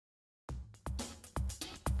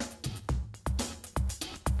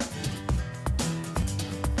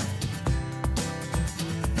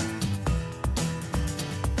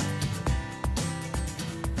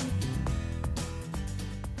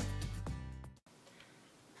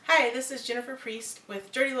Hi, this is Jennifer Priest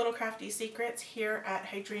with Dirty Little Crafty Secrets here at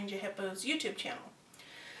Hydrangea Hippo's YouTube channel.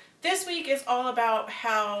 This week is all about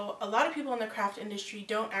how a lot of people in the craft industry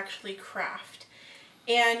don't actually craft.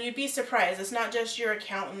 And you'd be surprised, it's not just your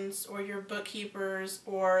accountants or your bookkeepers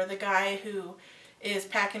or the guy who is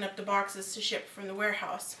packing up the boxes to ship from the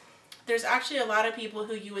warehouse. There's actually a lot of people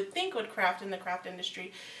who you would think would craft in the craft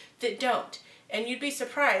industry that don't. And you'd be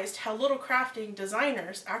surprised how little crafting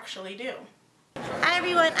designers actually do. Hi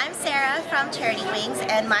everyone, I'm Sarah from Charity Wings,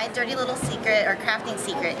 and my dirty little secret or crafting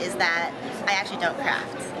secret is that I actually don't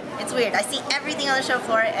craft. It's weird. I see everything on the show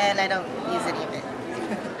floor and I don't use any of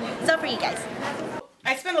it. So for you guys.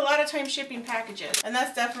 I spend a lot of time shipping packages, and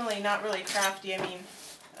that's definitely not really crafty. I mean,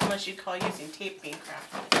 unless you'd call using tape being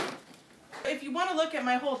crafty. If you want to look at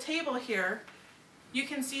my whole table here, you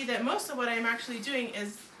can see that most of what I'm actually doing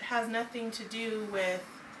has nothing to do with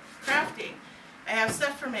crafting. I have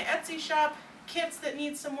stuff for my Etsy shop, kits that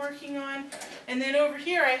need some working on, and then over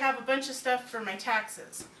here I have a bunch of stuff for my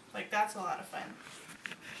taxes. Like, that's a lot of fun.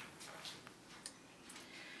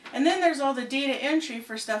 And then there's all the data entry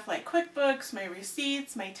for stuff like QuickBooks, my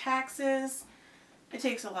receipts, my taxes. It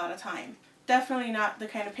takes a lot of time. Definitely not the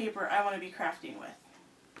kind of paper I want to be crafting with.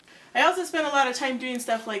 I also spend a lot of time doing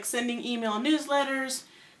stuff like sending email newsletters,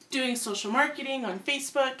 doing social marketing on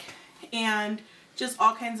Facebook, and just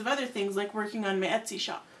all kinds of other things like working on my Etsy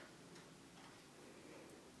shop.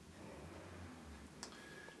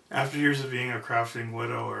 After years of being a crafting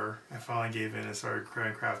widower, I finally gave in and started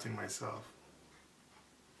crafting myself.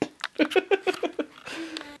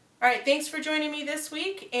 Alright, thanks for joining me this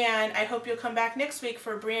week, and I hope you'll come back next week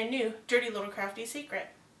for a brand new Dirty Little Crafty Secret.